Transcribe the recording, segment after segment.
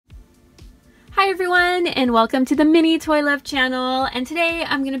Hi everyone, and welcome to the Mini Toy Love channel. And today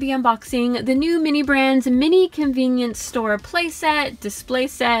I'm going to be unboxing the new Mini Brands Mini Convenience Store playset, display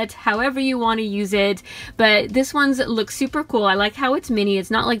set, however you want to use it. But this one's looks super cool. I like how it's mini.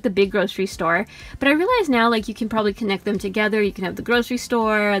 It's not like the big grocery store. But I realize now like you can probably connect them together. You can have the grocery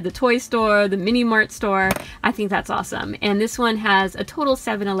store, the toy store, the mini mart store. I think that's awesome. And this one has a total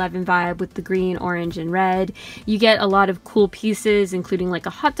 7-Eleven vibe with the green, orange, and red. You get a lot of cool pieces, including like a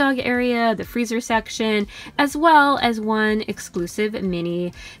hot dog area, the freezer section, as well as one exclusive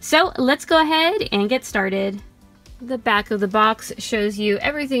mini. So let's go ahead and get started. The back of the box shows you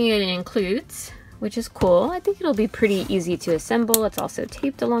everything it includes, which is cool. I think it'll be pretty easy to assemble. It's also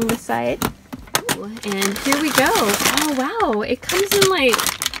taped along the side. Ooh, and here we go. Oh wow, it comes in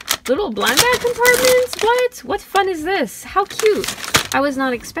like little blind bag compartments. What fun is this? How cute. I was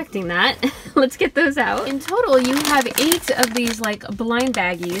not expecting that. Let's get those out. In total, you have 8 of these like blind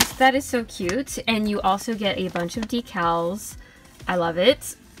baggies. That is so cute. And you also get a bunch of decals. I love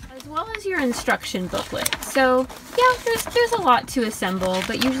it. As well as your instruction booklet. So yeah, there's a lot to assemble,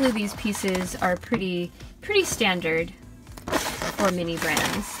 but usually these pieces are pretty standard for Mini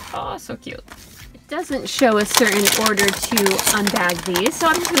Brands. Oh, so cute. It doesn't show a certain order to unbag these, so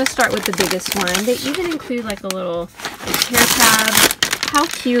I'm just going to start with the biggest one. They even include like a little hair tab. How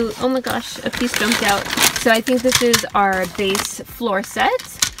cute. Oh my gosh, a piece jumped out. So I think this is our base floor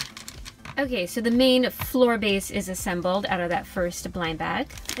set. Okay, so the main floor base is assembled out of that first blind bag.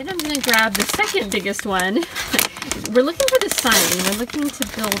 Then I'm going to grab the second biggest one. We're looking for the sign. We're looking to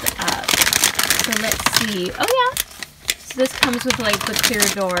build up. So let's see. Oh yeah. So this comes with like the clear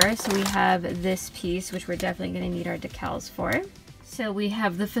door. So we have this piece, which we're definitely going to need our decals for. So we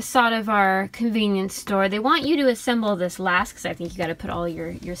have the facade of our convenience store. They want you to assemble this last because I think you got to put all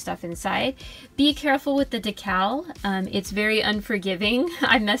your stuff inside. Be careful with the decal. It's very unforgiving.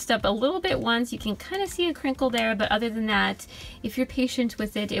 I messed up a little bit once. You can kind of see a crinkle there, but other than that, if you're patient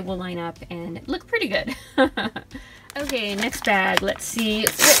with it, it will line up and look pretty good. Okay, next bag. Let's see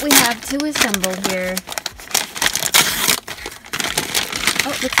what we have to assemble here.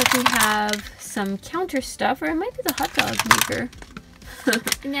 Oh, looks like we have some counter stuff, or it might be the hot dog maker.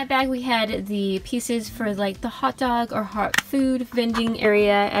 In that bag we had the pieces for like the hot dog or hot food vending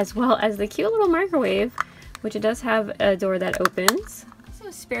area, as well as the cute little microwave, which it does have a door that opens. Also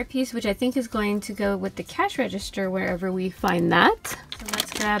a spare piece, which I think is going to go with the cash register wherever we find that. So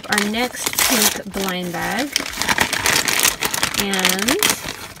let's grab our next pink blind bag and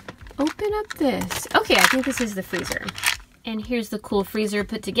open up this. Okay, I think this is the freezer. And here's the cool freezer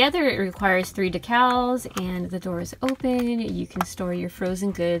put together. It requires 3 decals and the door is open. You can store your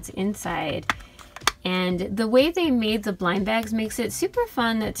frozen goods inside. And the way they made the blind bags makes it super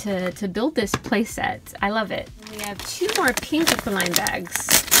fun to build this play set. I love it. And we have 2 more pink blind bags.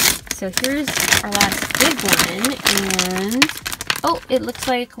 So here's our last big one. And oh, it looks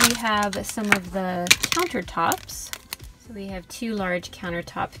like we have some of the countertops. So we have 2 large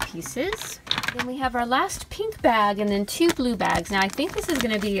countertop pieces. Then we have our last pink bag and then 2 blue bags. Now I think this is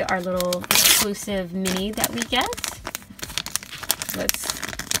going to be our little exclusive mini that we get.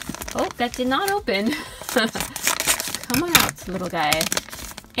 Oh, that did not open. Come on out, little guy.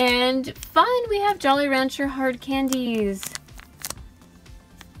 And fun, we have Jolly Rancher hard candies.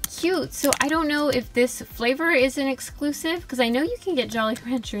 Cute. So I don't know if this flavor is an exclusive, because I know you can get Jolly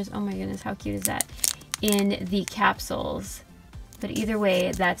Ranchers. Oh my goodness, how cute is that? In the capsules. But either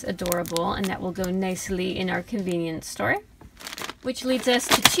way, that's adorable, and that will go nicely in our convenience store. Which leads us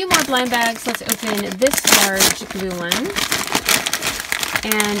to 2 more blind bags. Let's open this large blue one.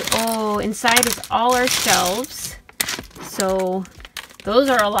 And oh, inside is all our shelves. So those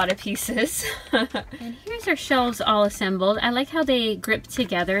are a lot of pieces. And here's our shelves all assembled. I like how they grip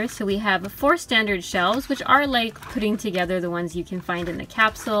together. So we have 4 standard shelves, which are like putting together the ones you can find in the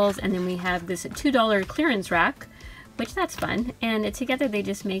capsules. And then we have this $2 clearance rack, which that's fun. And together they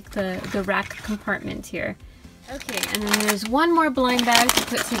just make the rack compartment here. Okay, and then there's 1 more blind bag to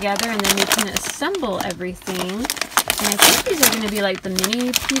put together, and then we can assemble everything. And I think these are going to be like the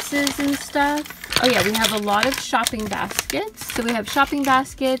mini pieces and stuff. Oh yeah, we have a lot of shopping baskets. So we have shopping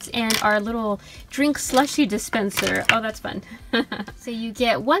baskets and our little drink slushy dispenser. Oh, that's fun. So you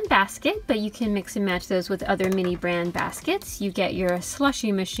get 1 basket, but you can mix and match those with other Mini Brand baskets. You get your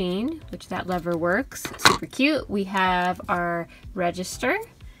slushy machine, which that lever works. Super cute. We have our register,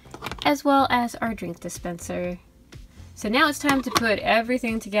 as well as our drink dispenser. So now it's time to put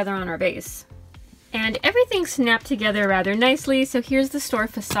everything together on our base. And everything snapped together rather nicely. So here's the store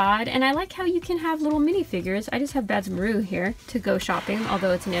facade, and I like how you can have little minifigures. I just have Bad's Maru here to go shopping,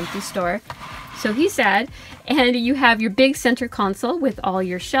 although it's an empty store. So he's sad. And you have your big center console with all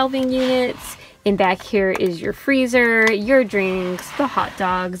your shelving units. And back here is your freezer, your drinks, the hot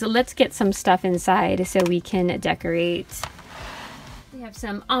dogs. Let's get some stuff inside so we can decorate. We have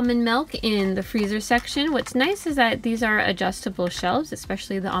some almond milk in the freezer section. What's nice is that these are adjustable shelves,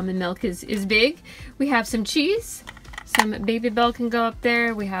 especially the almond milk is big. We have some cheese. Some Baby Bell can go up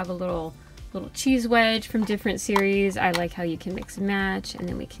there. We have a little cheese wedge from different series. I like how you can mix and match, and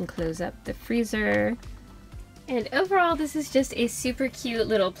then we can close up the freezer. And overall, this is just a super cute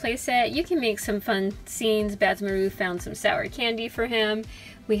little playset. You can make some fun scenes. Bazmaru found some sour candy for him.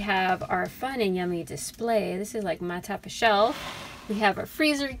 We have our fun and yummy display. This is like my type of shelf. We have our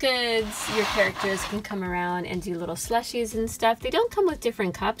freezer goods. Your characters can come around and do little slushies and stuff. They don't come with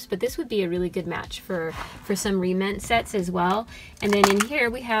different cups, but this would be a really good match for some remint sets as well. And then in here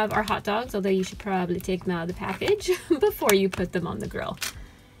we have our hot dogs, although you should probably take them out of the package before you put them on the grill.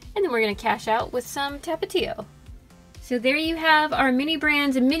 And then we're gonna cash out with some Tapatio. So there you have our Mini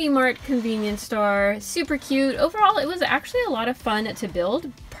Brands Mini Mart convenience store. Super cute. Overall, it was actually a lot of fun to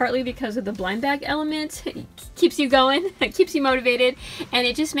build, partly because of the blind bag element. It keeps you going, it keeps you motivated, and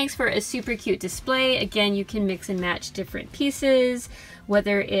it just makes for a super cute display. Again, you can mix and match different pieces,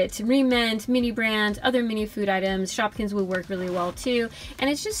 whether it's remint, mini brands, other mini food items. Shopkins will work really well too, and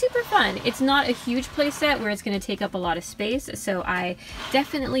it's just super fun. It's not a huge playset where it's going to take up a lot of space, so I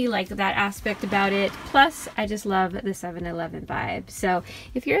definitely like that aspect about it. Plus, I just love the 7-Eleven vibe. So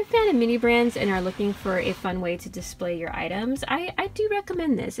if you're a fan of mini brands and are looking for a fun way to display your items, I do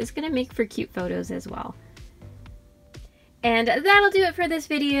recommend this. It's going to make for cute photos as well. And that'll do it for this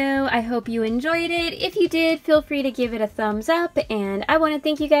video. I hope you enjoyed it. If you did, feel free to give it a thumbs up. And I want to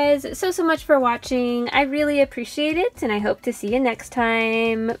thank you guys so much for watching. I really appreciate it, and I hope to see you next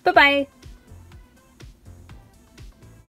time. Bye-bye.